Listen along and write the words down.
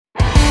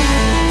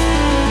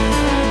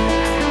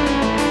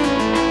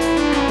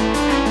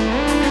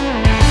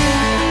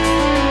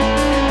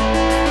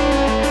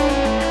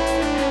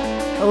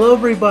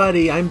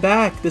everybody, I'm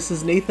back. This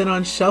is Nathan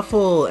on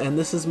Shuffle, and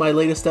this is my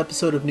latest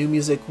episode of New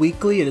Music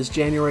Weekly. It is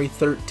January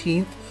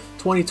 13th,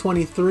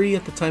 2023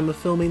 at the time of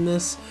filming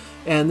this,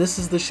 and this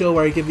is the show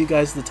where I give you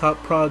guys the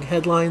top prog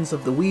headlines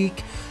of the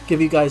week,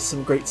 give you guys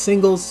some great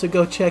singles to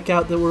go check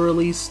out that were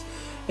released,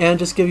 and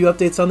just give you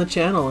updates on the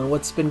channel and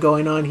what's been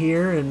going on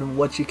here and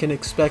what you can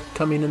expect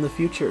coming in the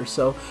future.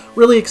 So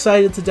really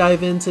excited to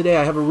dive in today.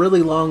 I have a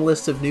really long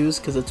list of news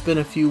because it's been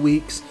a few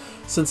weeks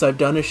since I've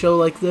done a show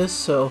like this,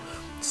 so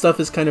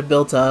stuff is kind of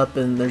built up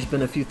and there's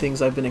been a few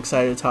things I've been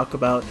excited to talk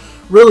about.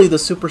 Really, the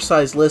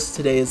supersized list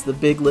today is the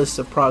big list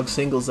of prog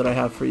singles that I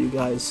have for you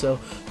guys, so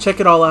check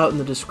it all out in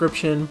the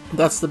description.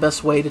 That's the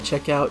best way to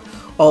check out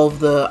all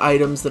of the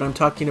items that I'm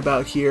talking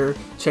about here.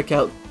 Check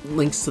out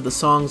links to the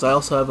songs. I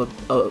also have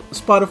a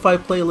Spotify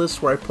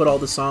playlist where I put all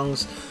the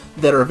songs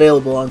that are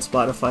available on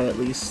Spotify, at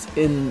least,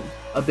 in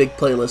a big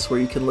playlist where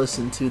you can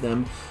listen to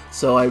them.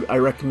 So I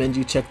recommend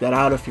you check that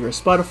out if you're a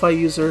Spotify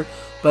user,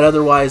 but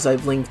otherwise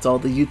I've linked all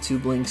the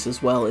YouTube links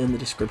as well in the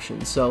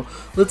description. So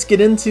let's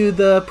get into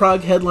the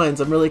prog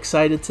headlines. I'm really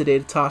excited today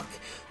to talk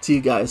to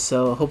you guys,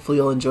 so hopefully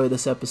you'll enjoy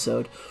this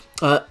episode.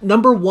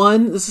 Number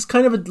one, this is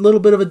kind of a little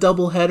bit of a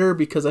double header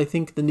because I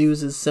think the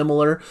news is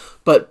similar,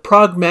 but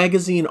Prog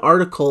magazine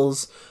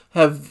articles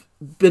have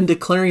been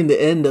declaring the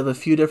end of a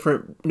few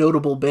different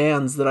notable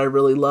bands that I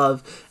really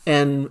love,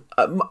 and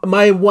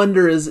my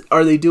wonder is,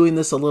 are they doing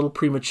this a little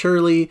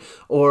prematurely,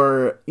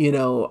 or, you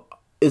know,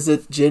 is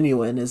it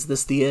genuine? Is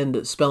this the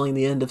end, spelling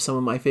the end of some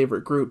of my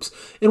favorite groups?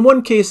 In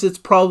one case, it's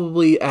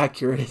probably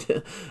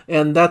accurate,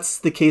 and that's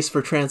the case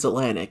for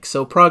Transatlantic.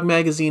 So Prog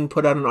magazine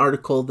put out an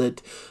article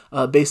that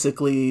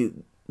basically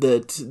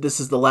that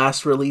this is the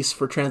last release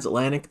for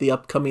Transatlantic, the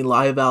upcoming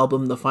live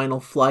album, The Final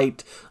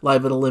Flight,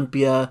 live at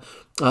Olympia,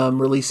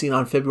 releasing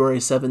on February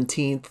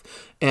 17th.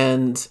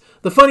 And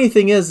the funny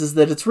thing is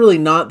that it's really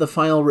not the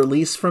final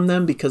release from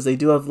them, because they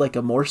do have like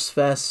a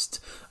Morsefest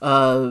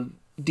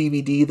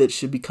DVD that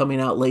should be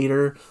coming out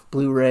later,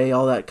 Blu-ray,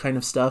 all that kind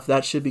of stuff.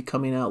 That should be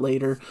coming out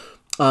later.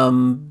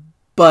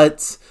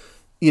 But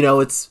you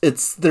know,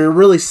 they're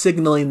really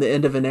signaling the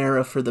end of an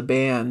era for the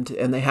band,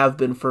 and they have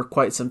been for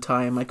quite some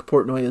time. Like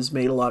Portnoy has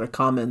made a lot of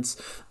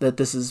comments that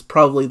this is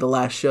probably the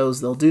last shows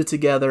they'll do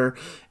together.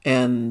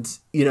 And,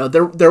 you know,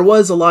 there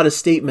was a lot of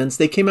statements.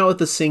 They came out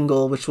with a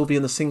single, which will be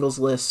in the singles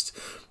list,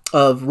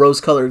 of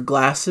Rose-Colored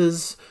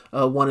Glasses,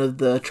 one of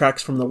the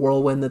tracks from the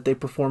Whirlwind that they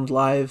performed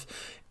live.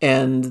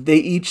 And they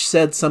each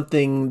said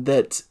something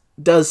that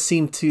does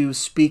seem to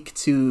speak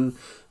to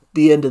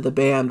the end of the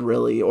band,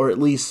 really, or at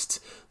least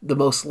the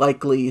most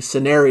likely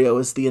scenario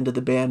is the end of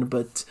the band,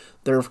 but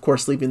they're of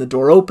course leaving the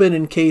door open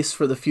in case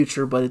for the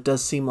future, but it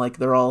does seem like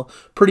they're all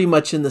pretty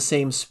much in the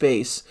same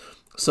space.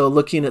 So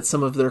looking at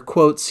some of their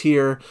quotes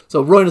here,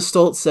 so Roy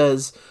Stoltz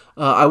says,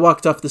 I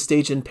walked off the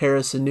stage in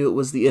Paris and knew it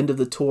was the end of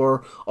the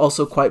tour,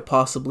 also quite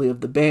possibly of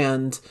the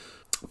band.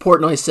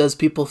 Portnoy says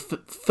people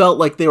felt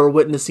like they were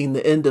witnessing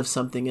the end of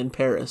something in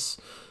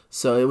Paris.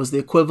 So it was the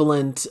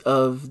equivalent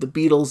of the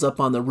Beatles up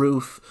on the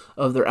roof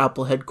of their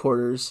Apple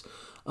headquarters.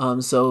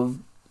 So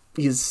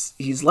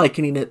he's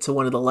likening it to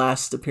one of the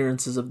last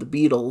appearances of the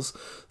Beatles.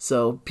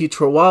 So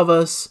Pietro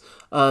Wavas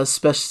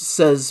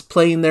says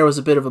playing there was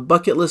a bit of a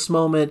bucket list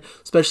moment,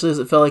 especially as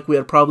it felt like we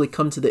had probably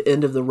come to the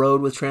end of the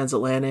road with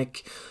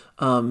Transatlantic.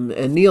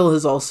 And Neil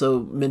has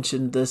also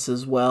mentioned this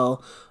as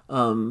well.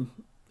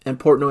 And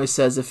Portnoy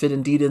says, if it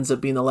indeed ends up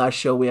being the last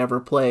show we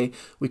ever play,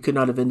 we could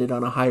not have ended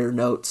on a higher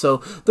note. So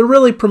they're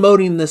really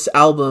promoting this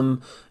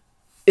album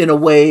in a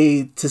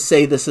way to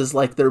say this is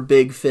like their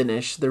big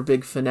finish, their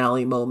big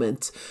finale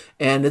moment.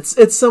 And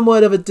it's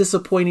somewhat of a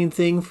disappointing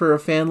thing for a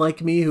fan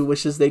like me who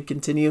wishes they'd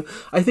continue.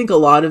 I think a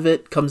lot of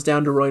it comes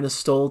down to Roy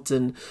Stolt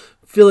and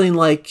feeling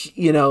like,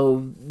 you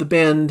know, the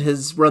band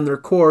has run their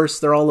course.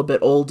 They're all a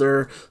bit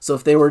older, so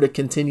if they were to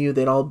continue,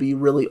 they'd all be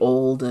really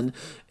old, and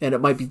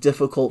it might be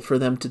difficult for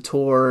them to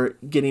tour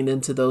getting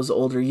into those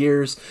older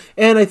years.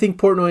 And I think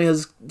Portnoy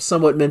has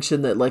somewhat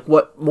mentioned that, like,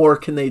 what more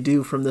can they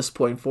do from this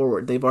point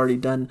forward? They've already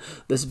done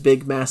this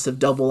big, massive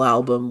double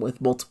album with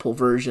multiple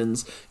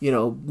versions. You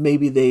know,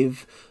 maybe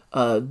they've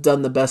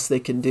done the best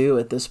they can do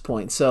at this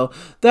point. So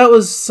that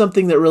was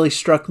something that really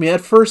struck me. At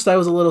first I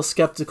was a little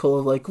skeptical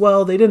of like,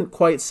 well, they didn't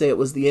quite say it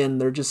was the end.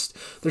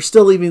 They're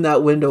still leaving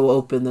that window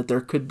open that there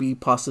could be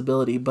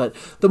possibility. But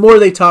the more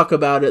they talk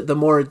about it, the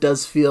more it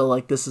does feel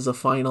like this is a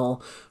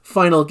final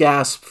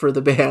gasp for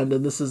the band,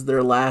 and this is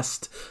their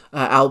last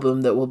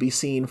album that we'll be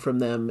seeing from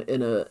them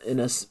in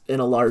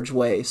a large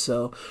way.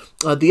 So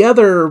the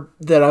other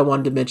that I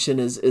wanted to mention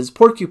is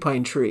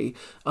Porcupine Tree.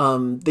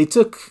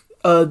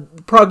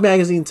 Prog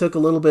magazine took a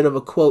little bit of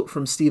a quote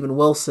from Steven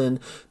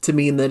Wilson to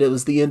mean that it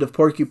was the end of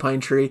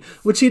Porcupine Tree,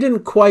 which he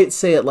didn't quite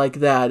say it like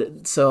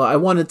that. So I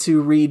wanted to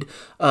read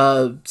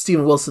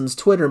Steven Wilson's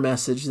Twitter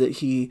message that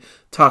he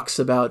talks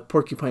about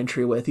Porcupine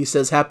Tree with. He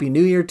says, "Happy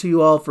New Year to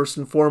you all. First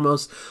and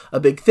foremost, a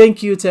big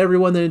thank you to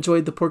everyone that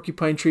enjoyed the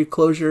Porcupine Tree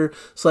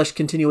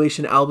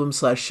closure/continuation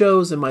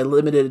album/shows and my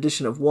limited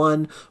edition of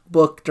one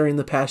book during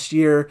the past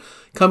year.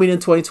 Coming in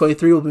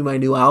 2023 will be my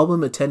new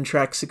album, a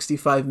 10-track,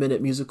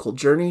 65-minute musical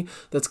journey.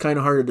 That's kind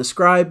of hard to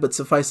describe, but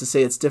suffice to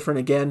say it's different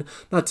again,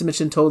 not to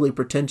mention totally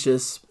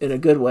pretentious in a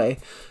good way.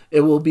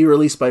 It will be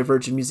released by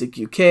Virgin Music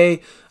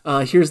UK.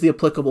 Here's the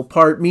applicable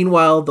part.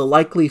 Meanwhile, the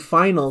likely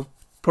final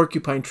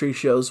Porcupine Tree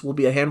shows will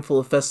be a handful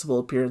of festival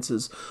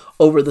appearances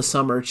over the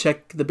summer.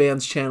 Check the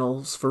band's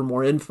channels for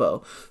more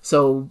info."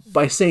 So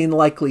by saying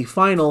likely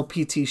final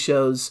PT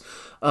shows,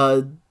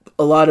 a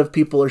lot of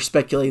people are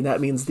speculating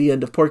that means the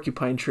end of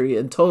Porcupine Tree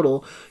in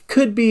total.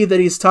 Could be that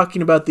he's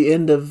talking about the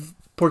end of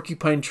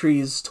Porcupine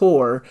Tree's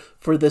tour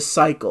for this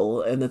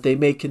cycle and that they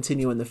may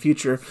continue in the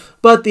future.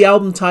 But the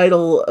album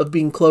title of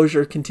being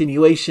Closure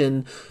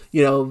Continuation,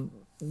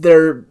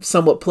 they're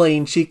somewhat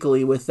playing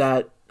cheekily with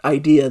that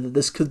idea that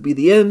this could be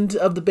the end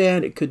of the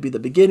band. It could be the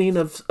beginning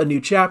of a new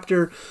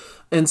chapter.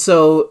 And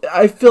so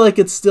I feel like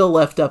it's still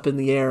left up in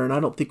the air, and I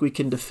don't think we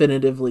can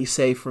definitively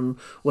say from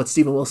what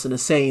Steven Wilson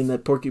is saying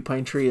that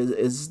Porcupine Tree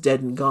is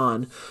dead and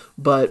gone.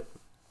 But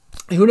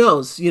who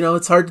knows?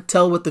 It's hard to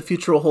tell what the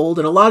future will hold.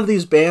 And a lot of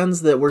these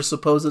bands that were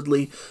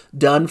supposedly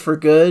done for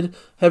good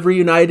have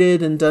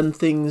reunited and done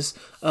things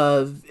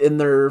in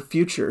their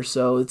future.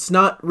 So it's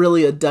not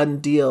really a done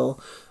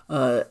deal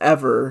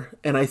ever.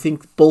 And I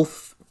think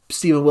both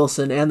Steven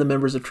Wilson and the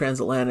members of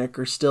Transatlantic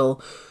are still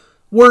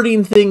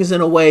wording things in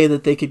a way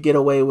that they could get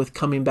away with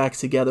coming back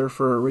together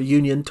for a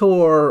reunion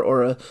tour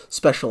or a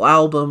special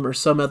album or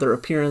some other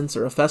appearance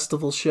or a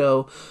festival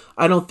show.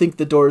 I don't think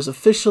the door is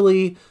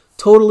officially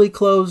totally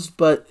closed,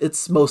 but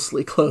it's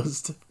mostly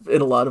closed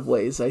in a lot of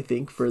ways, I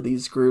think, for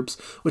these groups,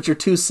 which are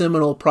two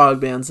seminal prog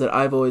bands that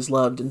I've always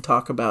loved and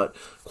talk about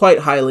quite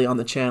highly on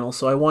the channel.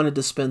 So I wanted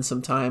to spend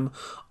some time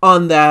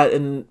on that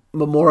and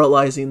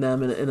memorializing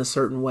them in a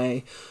certain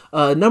way.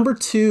 Number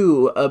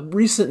two,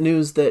 recent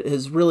news that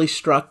has really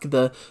struck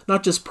the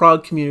not just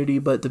prog community,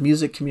 but the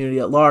music community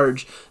at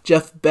large.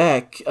 Jeff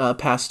Beck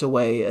passed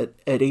away at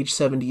age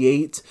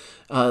 78.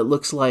 It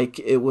looks like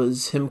it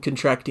was him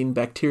contracting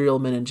bacterial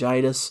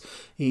meningitis.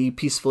 He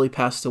peacefully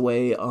passed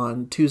away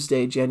on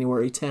Tuesday,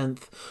 January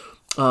 10th.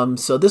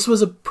 So this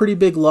was a pretty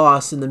big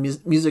loss in the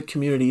music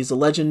community. He's a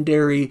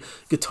legendary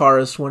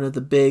guitarist, one of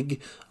the big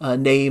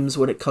names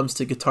when it comes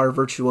to guitar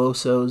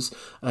virtuosos.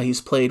 He's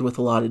played with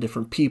a lot of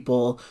different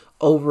people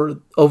over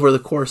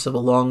the course of a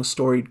long,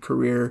 storied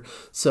career.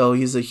 So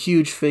he's a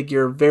huge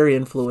figure, very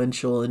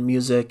influential in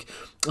music.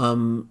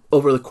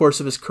 Over the course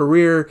of his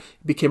career,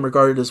 he became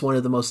regarded as one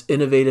of the most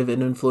innovative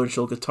and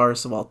influential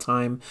guitarists of all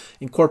time,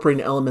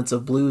 incorporating elements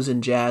of blues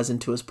and jazz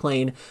into his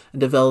playing and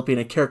developing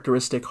a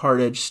characteristic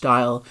hard-edged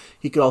style.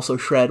 He could also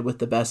shred with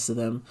the best of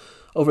them.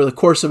 Over the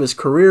course of his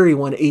career, he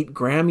won 8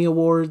 Grammy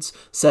Awards,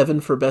 7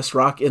 for Best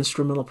Rock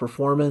Instrumental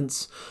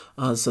Performance.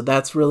 So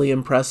that's really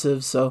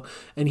impressive.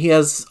 And he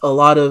has a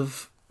lot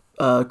of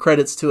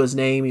credits to his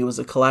name. He was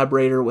a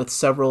collaborator with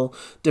several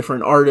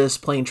different artists,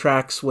 playing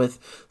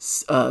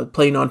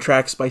on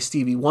tracks by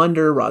Stevie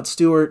Wonder, Rod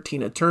Stewart,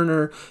 Tina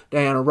Turner,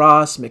 Diana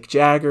Ross, Mick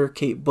Jagger,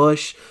 Kate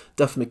Bush,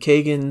 Duff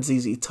McKagan,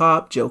 ZZ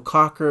Top, Joe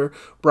Cocker,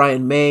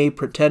 Brian May,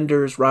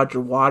 Pretenders, Roger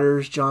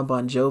Waters, John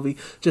Bon Jovi.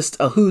 Just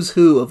a who's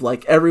who of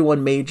like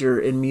everyone major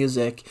in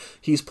music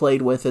he's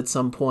played with at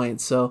some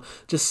point. So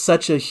just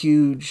such a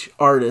huge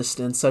artist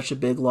and such a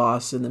big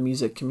loss in the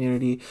music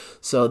community.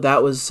 So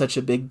that was such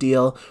a big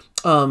deal.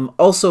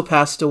 Also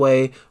passed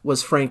away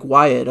was Frank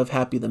Wyatt of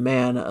Happy the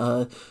Man,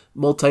 a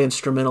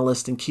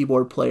multi-instrumentalist and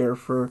keyboard player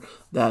for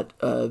that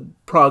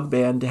prog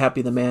band,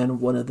 Happy the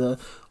Man, one of the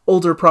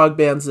older prog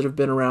bands that have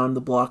been around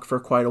the block for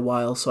quite a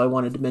while. So I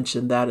wanted to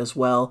mention that as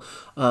well.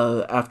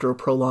 After a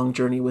prolonged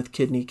journey with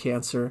kidney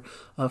cancer,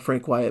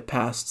 Frank Wyatt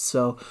passed.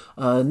 So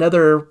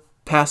another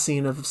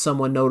passing of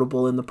someone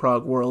notable in the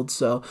prog world.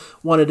 So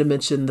wanted to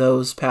mention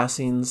those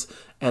passings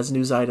as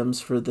news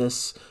items for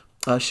this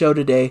show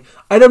today.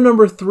 Item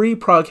number 3,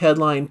 prog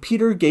headline: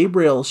 Peter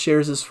Gabriel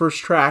shares his first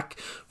track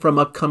from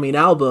upcoming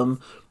album.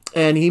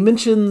 And he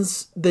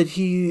mentions that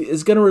he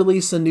is going to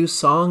release a new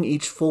song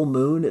each full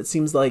moon. It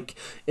seems like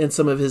in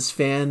some of his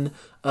fan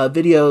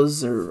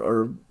videos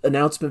or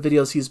announcement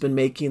videos he's been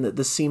making that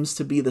this seems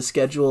to be the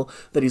schedule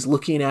that he's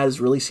looking at, is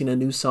releasing a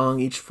new song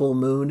each full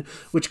moon,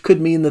 which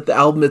could mean that the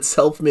album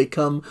itself may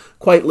come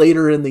quite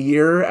later in the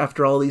year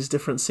after all these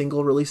different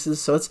single releases.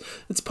 So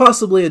it's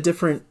possibly a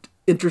different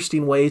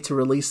interesting way to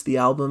release the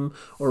album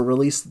or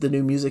release the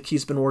new music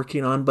he's been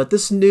working on. But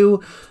this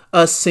new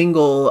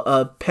single,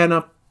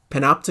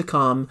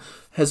 Panopticon,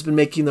 has been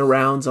making the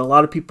rounds, and a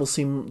lot of people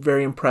seem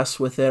very impressed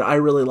with it. I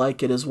really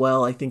like it as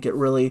well. I think it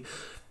really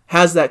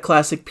has that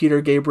classic Peter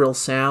Gabriel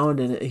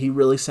sound, and he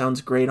really sounds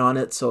great on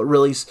it. So it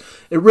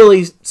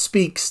really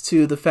speaks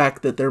to the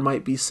fact that there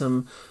might be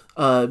some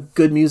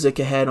good music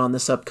ahead on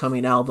this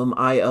upcoming album,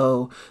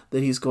 I.O.,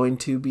 that he's going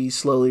to be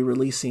slowly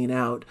releasing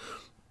out.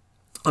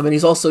 And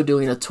he's also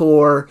doing a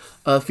tour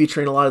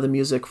featuring a lot of the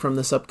music from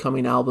this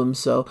upcoming album.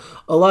 So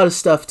a lot of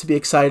stuff to be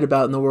excited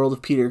about in the world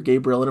of Peter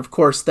Gabriel. And of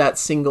course, that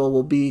single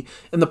will be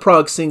in the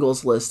Prog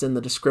singles list in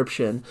the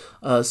description.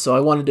 So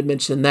I wanted to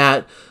mention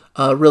that.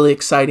 Really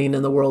exciting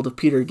in the world of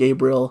Peter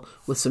Gabriel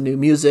with some new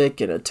music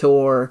and a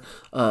tour.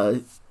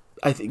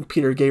 I think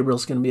Peter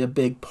Gabriel's going to be a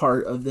big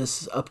part of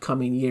this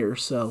upcoming year.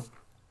 So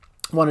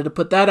wanted to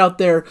put that out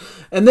there.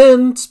 And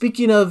then,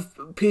 speaking of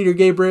Peter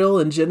Gabriel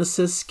and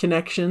Genesis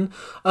connection,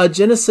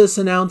 Genesis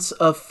announced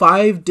a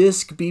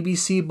 5-disc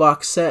BBC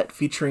box set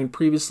featuring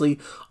previously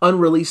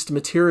unreleased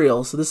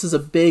material. So this is a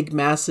big,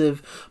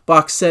 massive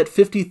box set,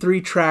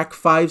 53-track,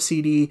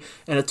 5-CD,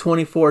 and a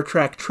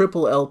 24-track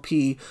triple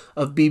LP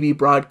of BB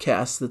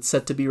broadcasts that's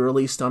set to be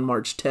released on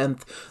March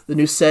 10th. The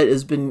new set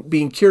has been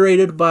being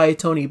curated by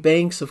Tony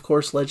Banks, of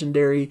course,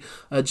 legendary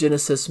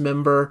Genesis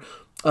member,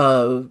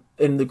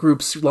 and the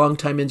group's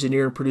longtime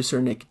engineer and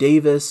producer Nick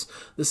Davis.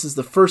 This is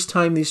the first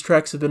time these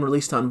tracks have been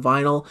released on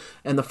vinyl,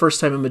 and the first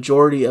time a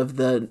majority of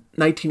the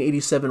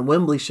 1987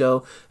 Wembley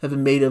show have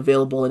been made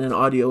available in an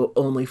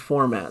audio-only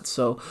format.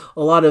 So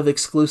a lot of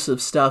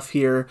exclusive stuff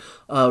here.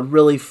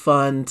 Really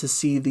fun to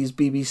see these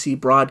BBC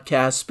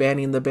broadcasts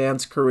spanning the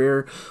band's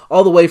career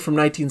all the way from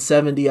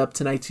 1970 up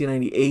to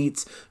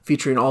 1998,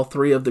 featuring all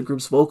three of the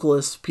group's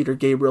vocalists, Peter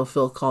Gabriel,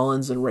 Phil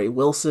Collins, and Ray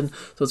Wilson.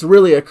 So it's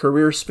really a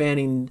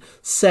career-spanning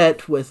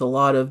set with a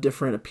lot of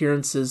different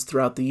appearances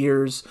throughout the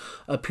years,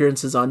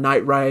 appearances on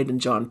Night Ride and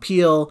John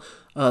Peel.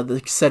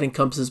 The set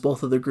encompasses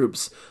both of the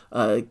group's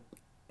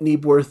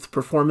Knebworth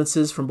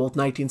performances from both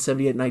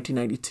 1978 and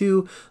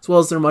 1992, as well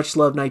as their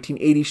much-loved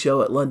 1980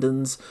 show at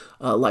London's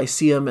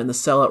Lyceum and the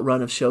sellout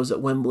run of shows at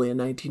Wembley in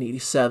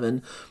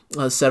 1987.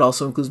 The set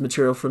also includes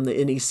material from the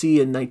NEC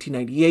in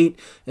 1998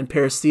 and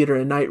Paris Theatre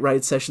and Night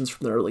Ride sessions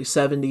from the early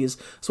 70s,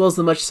 as well as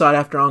the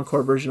much-sought-after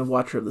encore version of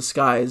Watcher of the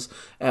Skies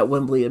at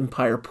Wembley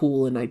Empire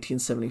Pool in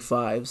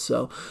 1975.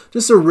 So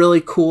just a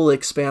really cool,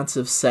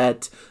 expansive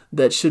set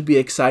that should be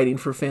exciting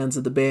for fans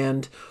of the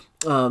band.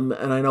 And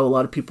I know a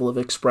lot of people have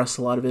expressed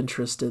a lot of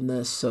interest in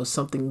this, so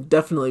something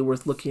definitely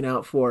worth looking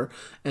out for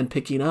and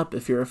picking up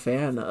if you're a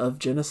fan of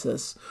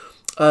Genesis.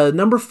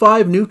 Number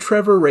 5, new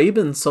Trevor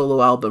Rabin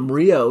solo album,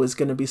 Rio, is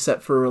going to be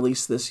set for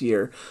release this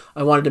year.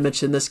 I wanted to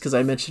mention this because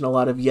I mentioned a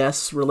lot of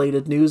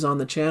Yes-related news on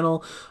the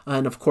channel,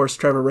 and of course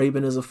Trevor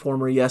Rabin is a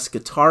former Yes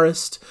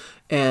guitarist,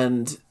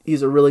 and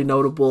he's a really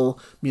notable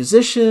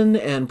musician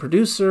and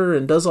producer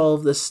and does all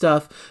of this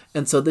stuff,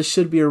 and so this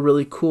should be a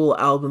really cool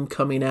album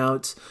coming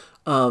out.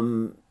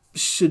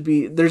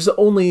 There's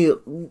only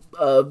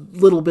a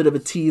little bit of a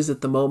tease at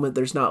the moment.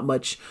 There's not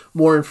much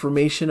more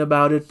information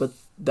about it, but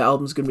the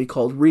album's going to be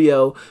called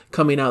Rio,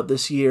 coming out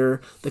this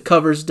year. The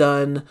cover's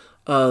done,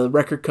 the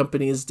record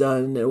company is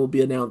done. It will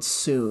be announced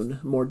soon,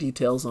 more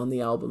details on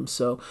the album.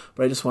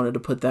 But I just wanted to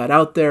put that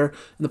out there.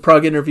 In the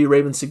Prog interview,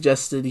 Rabin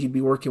suggested he'd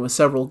be working with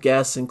several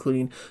guests,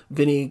 including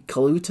Vinnie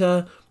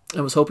Colaiuta,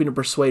 and was hoping to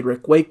persuade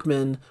Rick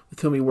Wakeman, with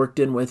whom he worked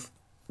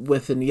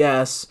with in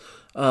Yes,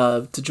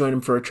 to join him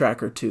for a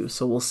track or two.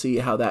 So we'll see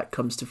how that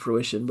comes to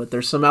fruition. But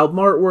there's some album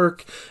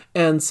artwork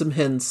and some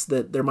hints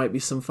that there might be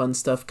some fun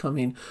stuff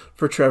coming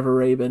for Trevor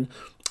Rabin.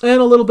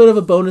 And a little bit of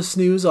a bonus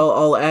news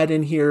I'll add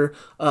in here.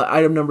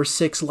 Item number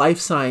 6,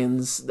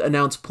 Lifesigns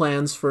announced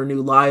plans for a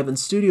new live and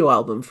studio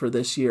album for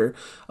this year.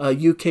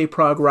 UK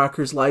prog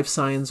rockers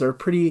Lifesigns are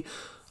pretty...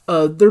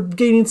 they're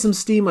gaining some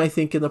steam, I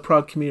think, in the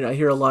prog community. I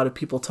hear a lot of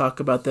people talk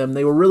about them.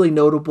 They were really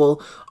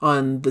notable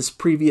on this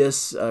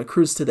previous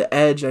Cruise to the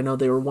Edge. I know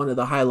they were one of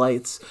the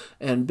highlights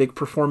and big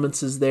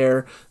performances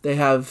there. They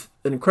have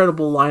an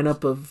incredible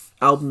lineup of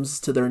albums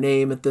to their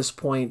name at this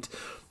point.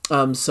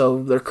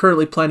 So they're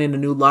currently planning a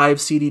new live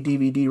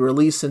CD-DVD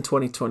release in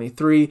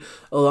 2023,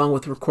 along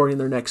with recording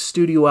their next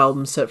studio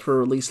album set for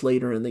release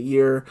later in the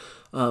year.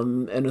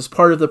 And as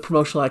part of the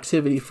promotional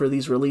activity for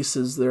these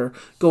releases, they're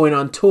going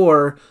on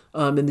tour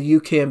in the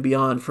UK and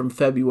beyond from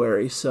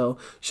February. So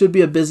should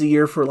be a busy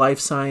year for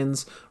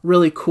Lifesigns.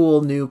 Really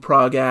cool new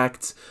prog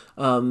act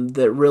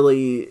that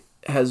really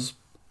has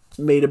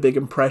made a big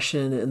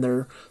impression in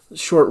their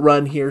short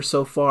run here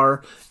so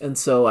far. And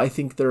so I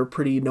think they're a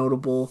pretty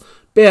notable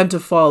band to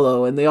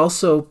follow. And they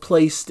also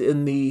placed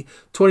in the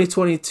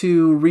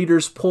 2022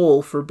 Readers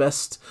Poll for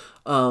best...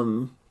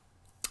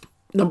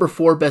 Number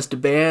 4, Best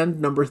Band.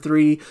 Number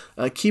 3,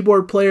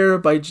 Keyboard Player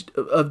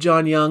of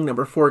John Young.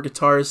 Number 4,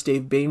 Guitarist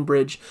Dave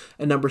Bainbridge.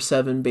 And number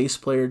 7, Bass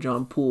Player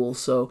John Poole.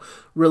 So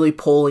really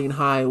polling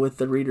high with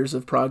the readers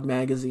of Prog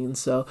Magazine.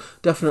 So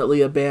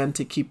definitely a band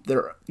to keep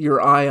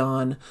your eye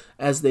on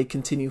as they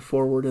continue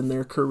forward in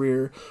their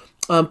career.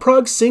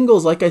 Prog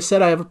singles, like I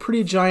said, I have a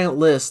pretty giant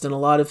list and a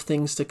lot of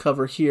things to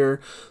cover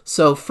here.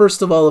 So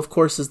first of all, of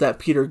course, is that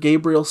Peter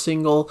Gabriel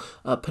single,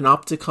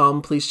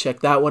 Panopticon. Please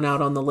check that one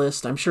out on the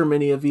list. I'm sure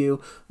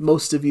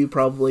most of you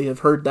probably have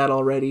heard that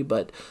already,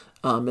 but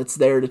it's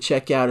there to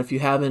check out if you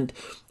haven't.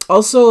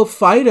 Also,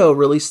 Fido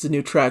released a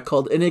new track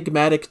called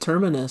Enigmatic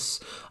Terminus.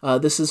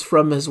 This is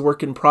from his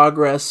Work in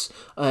Progress,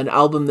 an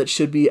album that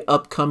should be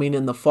upcoming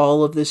in the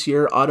fall of this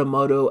year,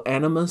 Automoto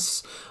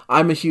Animus.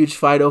 I'm a huge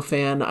Fido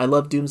fan. I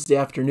love Doomsday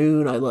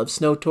Afternoon. I love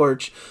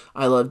Snowtorch.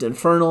 I loved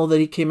Infernal that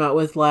he came out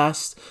with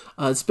last.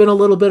 It's been a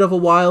little bit of a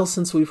while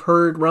since we've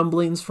heard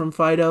rumblings from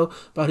Fido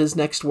about his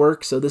next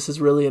work, so this is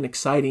really an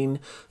exciting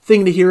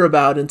thing to hear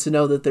about and to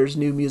know that there's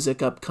new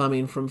music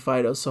upcoming from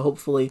Fido, so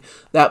hopefully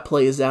that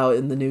plays out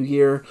in the new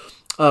year.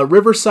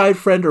 Riverside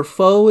Friend or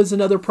Foe is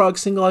another prog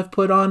single I've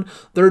put on.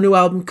 Their new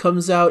album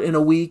comes out in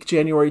a week,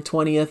 January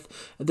 20th.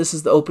 This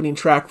is the opening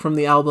track from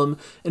the album.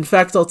 In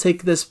fact, I'll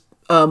take this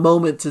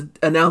moment to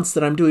announce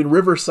that I'm doing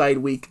Riverside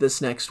Week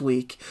this next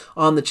week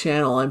on the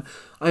channel.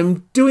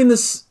 I'm doing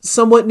this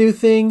somewhat new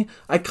thing.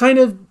 I kind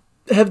of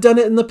have done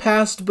it in the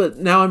past, but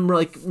now I'm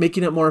like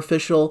making it more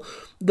official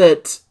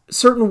that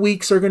certain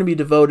weeks are going to be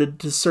devoted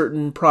to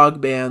certain prog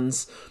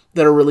bands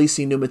that are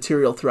releasing new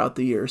material throughout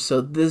the year. So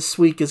this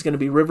week is going to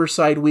be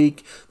Riverside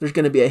Week. There's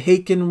going to be a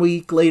Haken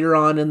Week later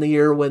on in the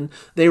year when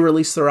they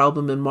release their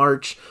album in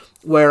March,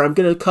 where I'm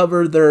going to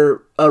cover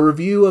a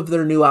review of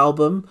their new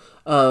album,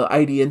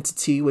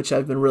 Identity, which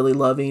I've been really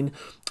loving.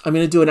 I'm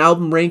going to do an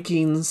album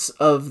rankings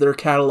of their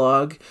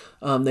catalog.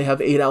 They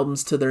have 8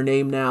 albums to their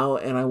name now,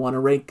 and I want to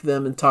rank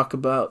them and talk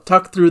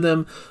through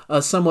them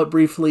somewhat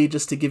briefly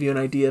just to give you an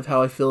idea of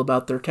how I feel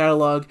about their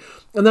catalog.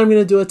 And then I'm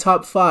going to do a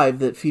top 5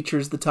 that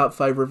features the top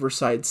 5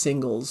 Riverside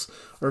singles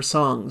or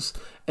songs.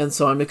 And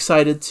so I'm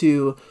excited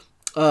to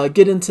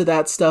get into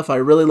that stuff. I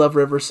really love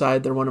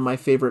Riverside. They're one of my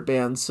favorite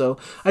bands. So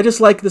I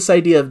just like this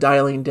idea of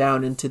dialing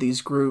down into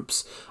these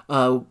groups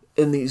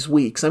in these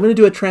weeks. I'm going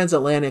to do a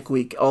Transatlantic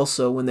week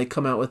also when they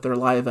come out with their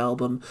live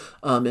album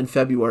in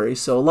February.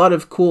 So a lot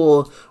of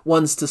cool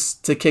ones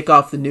to kick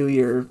off the new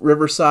year.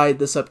 Riverside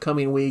this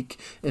upcoming week.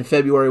 In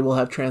February we'll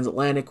have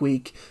Transatlantic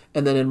week.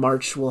 And then in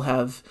March we'll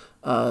have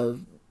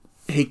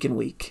Haken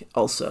Week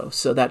also,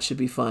 so that should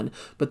be fun.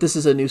 But this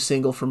is a new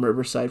single from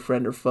Riverside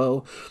Friend or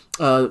Foe.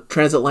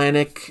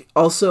 Transatlantic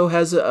also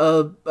has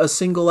a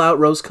single out,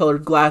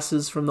 Rose-Colored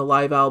Glasses, from the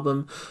live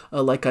album,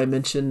 like I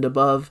mentioned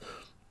above.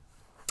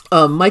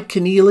 Mike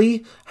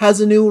Keneally has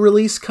a new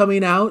release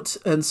coming out,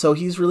 and so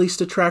he's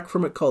released a track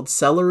from it called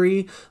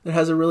Celery that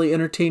has a really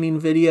entertaining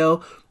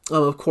video.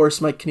 Of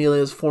course, Mike Keneally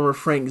is former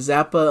Frank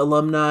Zappa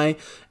alumni,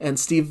 and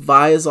Steve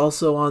Vai is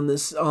also on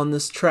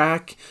this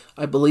track.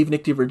 I believe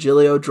Nick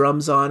DiVirgilio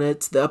drums on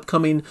it. The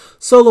upcoming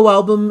solo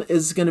album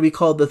is going to be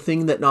called The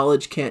Thing That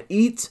Knowledge Can't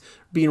Eat,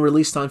 being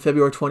released on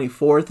February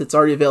 24th. It's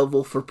already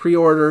available for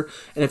pre-order,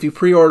 and if you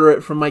pre-order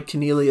it from Mike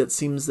Keneally, it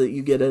seems that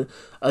you get a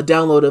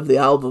download of the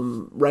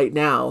album right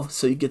now,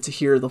 so you get to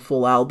hear the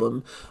full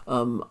album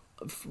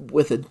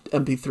with an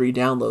MP3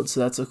 download, so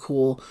that's a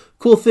cool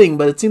thing.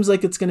 But it seems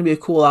like it's going to be a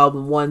cool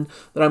album, one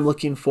that I'm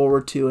looking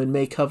forward to and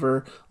may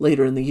cover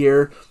later in the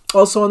year.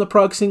 Also on the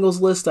prog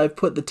singles list, I've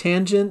put The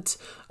Tangent,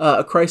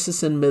 A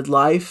Crisis in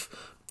Midlife,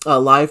 a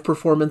live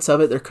performance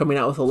of it. They're coming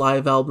out with a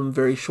live album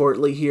very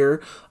shortly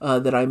here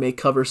that I may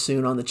cover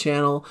soon on the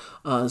channel,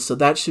 so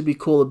that should be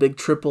cool. A big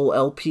triple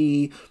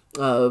LP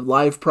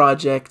live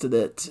project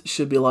that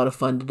should be a lot of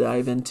fun to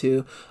dive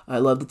into. I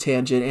love The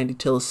Tangent. Andy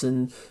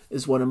Tillison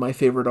is one of my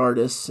favorite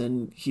artists,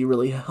 and he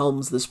really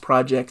helms this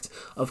project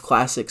of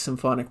classic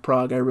symphonic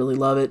prog. I really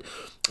love it.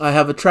 I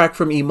have a track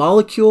from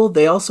E-Molecule.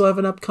 They also have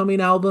an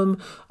upcoming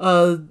album.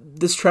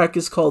 This track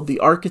is called The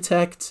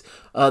Architect.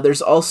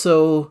 There's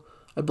also,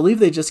 I believe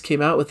they just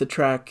came out with the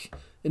track.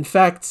 In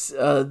fact,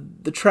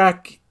 the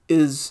track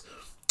is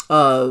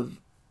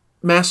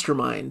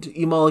Mastermind,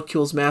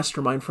 E-Molecule's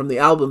Mastermind from the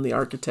album The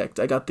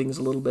Architect. I got things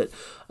a little bit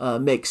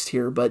mixed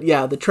here, but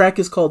yeah, the track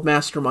is called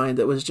Mastermind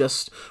that was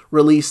just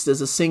released as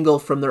a single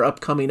from their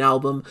upcoming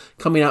album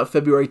coming out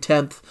February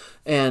 10th.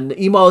 And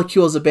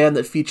E-Molecule is a band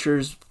that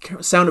features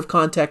Sound of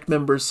Contact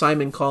members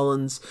Simon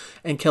Collins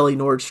and Kelly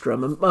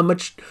Nordstrom. A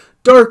much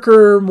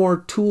darker, more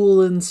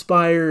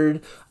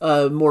Tool-inspired,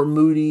 more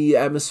moody,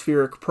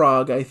 atmospheric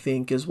prog, I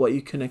think, is what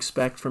you can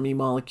expect from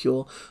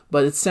E-Molecule.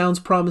 But it sounds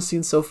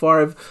promising so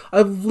far.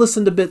 I've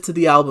listened a bit to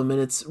the album, and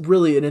it's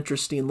really an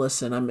interesting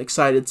listen. I'm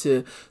excited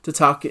to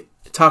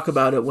talk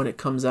about it when it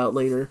comes out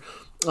later.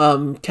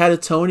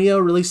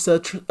 Catatonia released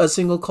a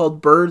single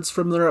called Birds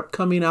from their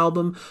upcoming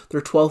album,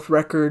 their 12th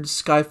record,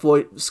 Sky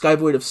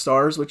Void of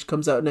Stars, which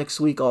comes out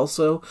next week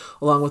also,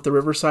 along with the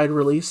Riverside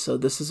release. So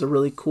this is a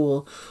really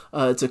cool,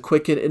 it's a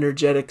quick and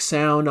energetic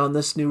sound on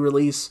this new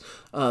release,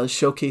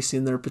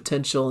 showcasing their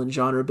potential and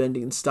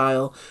genre-bending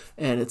style,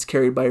 and it's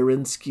carried by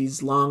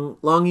Rinsky's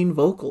longing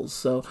vocals.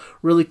 So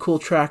really cool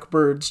track,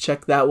 Birds.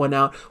 Check that one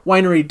out.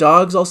 Winery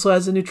Dogs also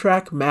has a new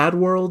track, Mad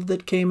World,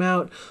 that came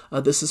out.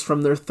 This is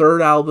from their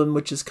 3rd album,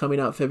 which is coming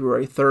out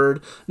February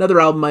 3rd.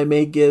 Another album I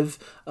may give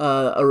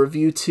a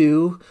review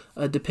to,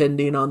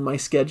 depending on my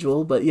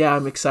schedule. But yeah,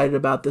 I'm excited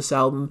about this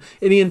album.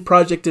 Any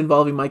project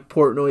involving Mike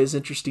Portnoy is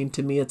interesting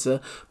to me. It's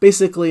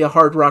basically a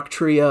hard rock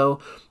trio.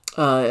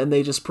 and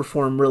they just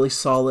perform really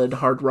solid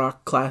hard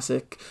rock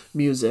classic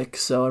music.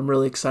 So I'm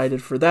really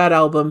excited for that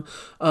album.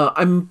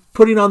 I'm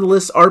putting on the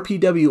list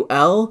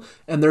RPWL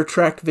and their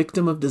track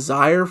Victim of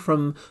Desire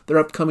from their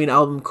upcoming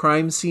album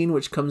Crime Scene,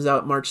 which comes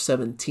out March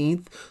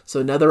 17th. So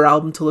another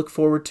album to look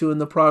forward to in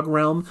the prog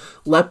realm.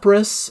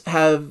 Leprous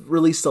have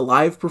released a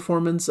live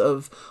performance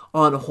of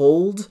On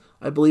Hold.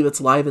 I believe it's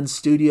live in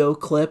studio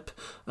clip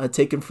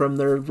taken from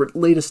their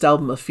latest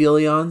album,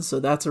 Aphelion. So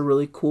that's a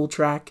really cool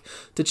track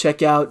to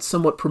check out,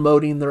 somewhat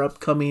promoting their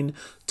upcoming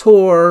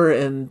tour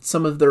and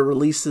some of their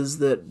releases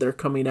that they're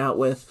coming out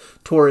with,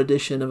 tour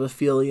edition of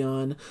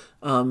Aphelion,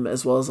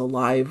 as well as a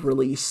live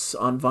release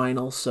on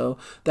vinyl. So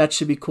that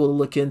should be cool to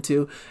look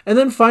into. And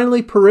then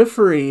finally,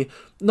 Periphery.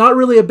 Not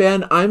really a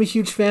band I'm a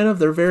huge fan of.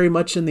 They're very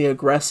much in the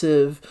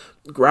aggressive,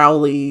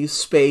 growly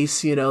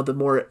space, you know, the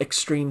more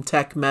extreme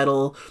tech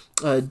metal,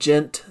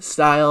 gent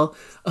style,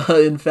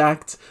 in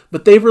fact.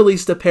 But they've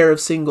released a pair of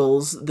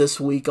singles this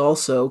week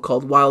also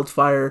called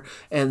Wildfire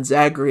and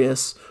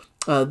Zagreus.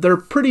 They're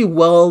pretty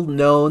well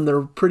known. They're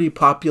a pretty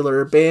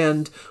popular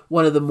band.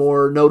 One of the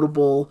more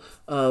notable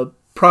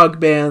prog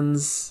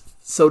bands,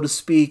 so to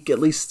speak, at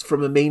least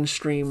from a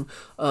mainstream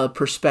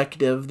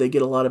perspective. They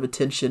get a lot of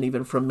attention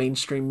even from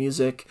mainstream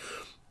music.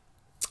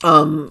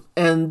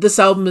 And this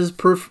album is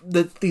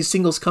that these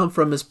singles come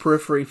from is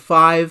Periphery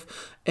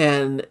 5,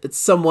 and it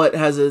somewhat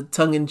has a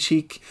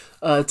tongue-in-cheek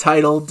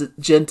title,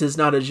 Gent is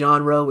Not a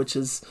Genre, which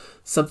is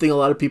something a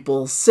lot of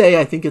people say.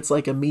 I think it's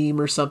like a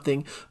meme or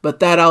something. But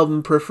that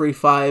album, Periphery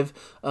 5,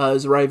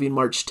 is arriving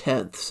March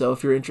 10th. So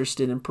if you're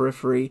interested in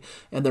Periphery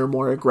and their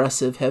more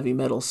aggressive heavy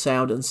metal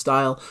sound and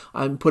style,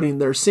 I'm putting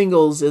their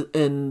singles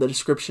in the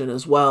description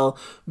as well.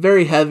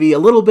 Very heavy, a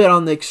little bit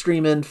on the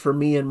extreme end for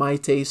me and my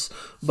taste,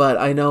 but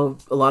I know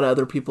a lot of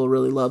other people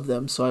really love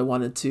them. So I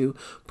wanted to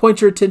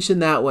point your attention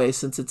that way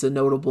since it's a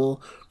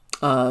notable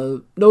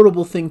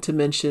thing to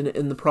mention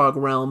in the prog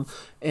realm.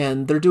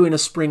 And they're doing a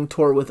spring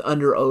tour with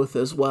Under Oath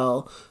as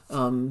well,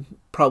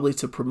 probably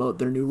to promote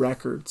their new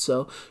record.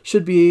 So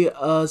should be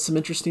some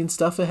interesting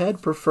stuff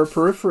ahead for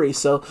Periphery.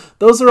 So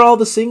those are all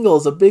the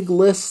singles, a big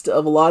list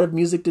of a lot of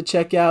music to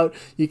check out.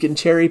 You can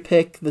cherry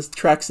pick the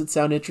tracks that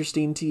sound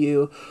interesting to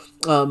you.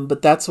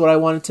 But that's what I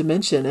wanted to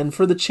mention. And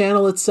for the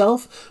channel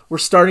itself, we're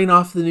starting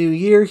off the new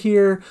year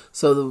here.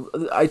 So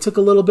I took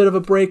a little bit of a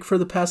break for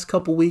the past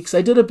couple weeks.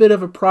 I did a bit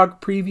of a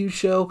prog preview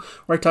show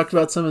where I talked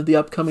about some of the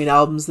upcoming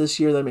albums this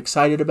year that I'm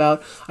excited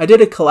about. I did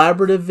a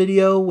collaborative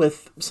video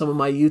with some of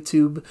my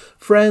YouTube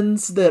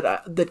friends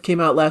that came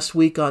out last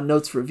week on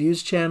Notes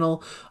Reviews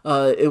channel.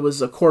 It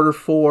was a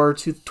Q4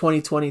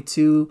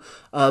 2022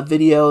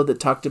 video that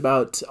talked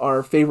about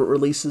our favorite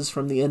releases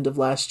from the end of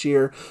last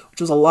year, which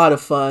was a lot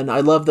of fun. I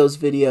love those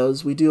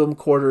videos. We do them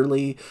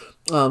quarterly.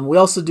 We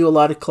also do a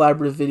lot of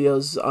collaborative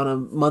videos on a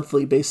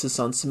monthly basis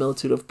on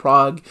Similitude of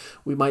Prog.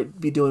 We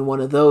might be doing one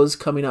of those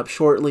coming up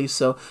shortly,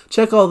 so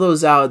check all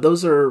those out.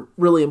 Those are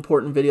really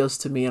important videos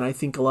to me, and I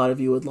think a lot of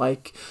you would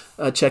like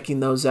checking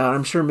those out.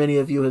 I'm sure many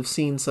of you have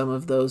seen some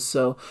of those,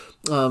 so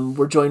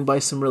we're joined by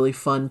some really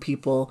fun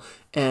people,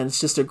 and it's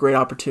just a great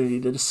opportunity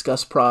to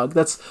discuss prog.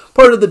 That's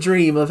part of the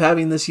dream of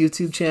having this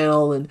YouTube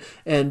channel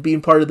and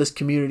being part of this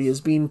community,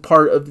 is being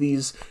part of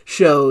these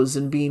shows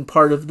and being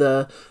part of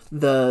the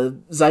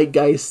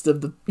zeitgeist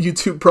of the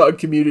YouTube prog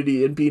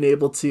community, and being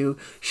able to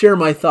share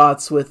my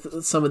thoughts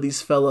with some of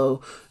these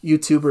fellow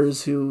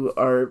YouTubers who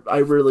I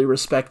really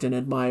respect and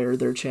admire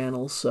their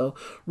channels. So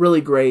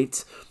really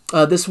great.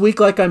 This week,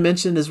 like I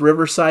mentioned, is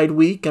Riverside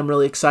Week. I'm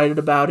really excited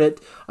about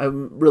it.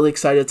 I'm really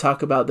excited to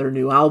talk about their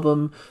new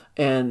album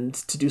and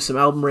to do some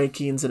album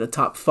rankings and a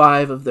top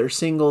 5 of their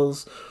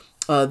singles.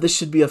 This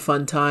should be a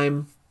fun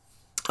time.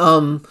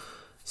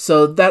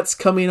 So that's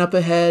coming up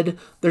ahead.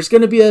 There's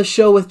going to be a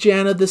show with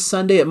Jana this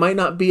Sunday. It might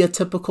not be a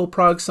typical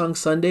Prog Song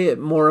Sunday. It's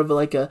more of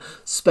like a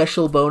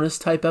special bonus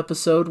type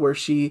episode where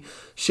she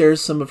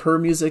shares some of her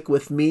music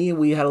with me.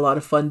 We had a lot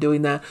of fun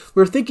doing that.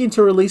 We were thinking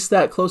to release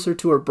that closer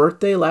to her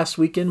birthday last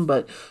weekend,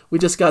 but we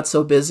just got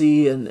so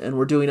busy and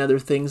we're doing other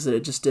things that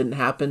it just didn't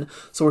happen.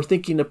 So we're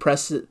thinking to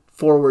press it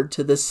forward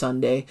to this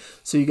Sunday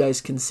so you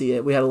guys can see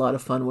it. We had a lot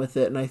of fun with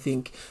it, and I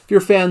think if you're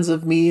fans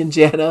of me and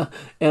Jana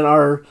and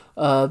our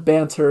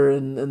banter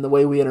and the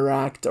way we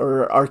interact,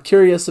 or are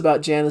curious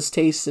about Jana's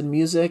taste in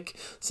music,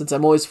 since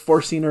I'm always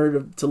forcing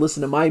her to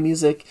listen to my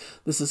music,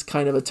 this is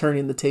kind of a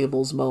turning the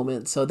tables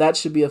moment. So that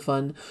should be a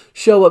fun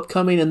show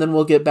upcoming, and then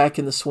we'll get back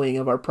in the swing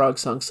of our Prog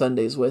Song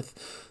Sundays with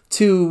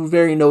 2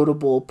 very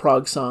notable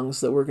prog songs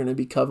that we're going to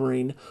be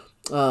covering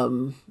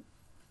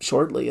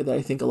shortly that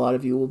I think a lot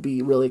of you will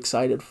be really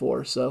excited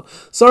for. So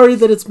sorry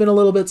that it's been a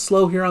little bit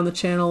slow here on the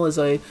channel as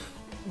I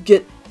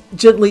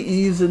gently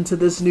ease into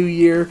this new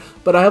year,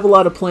 but I have a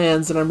lot of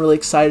plans and I'm really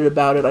excited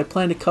about it. I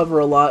plan to cover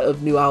a lot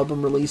of new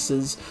album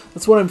releases.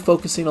 That's what I'm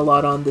focusing a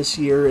lot on this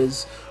year,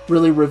 is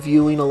really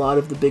reviewing a lot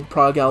of the big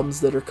prog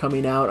albums that are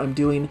coming out. I'm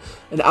doing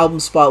an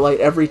album spotlight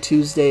every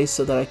Tuesday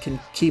so that I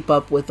can keep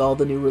up with all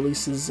the new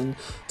releases and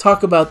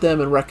talk about them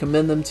and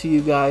recommend them to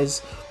you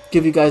guys.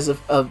 Give you guys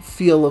a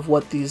feel of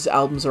what these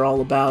albums are all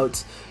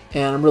about.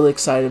 and I'm really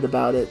excited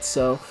about it.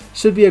 So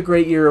should be a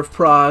great year of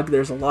prog.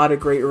 There's a lot of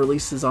great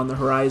releases on the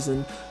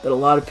horizon that a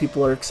lot of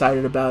people are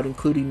excited about,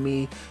 including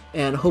me,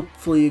 and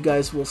hopefully you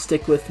guys will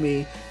stick with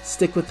me,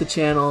 stick with the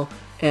channel,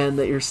 and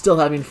that you're still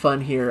having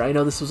fun here. I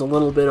know this was a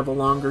little bit of a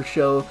longer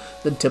show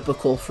than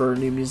typical for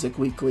New Music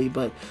Weekly,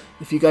 but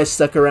if you guys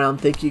stuck around,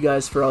 thank you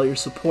guys for all your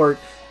support,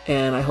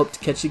 and I hope to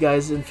catch you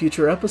guys in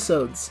future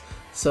episodes.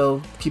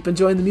 So keep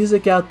enjoying the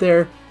music out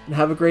there, and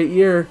have a great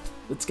year.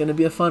 It's going to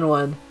be a fun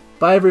one.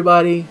 Bye,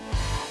 everybody.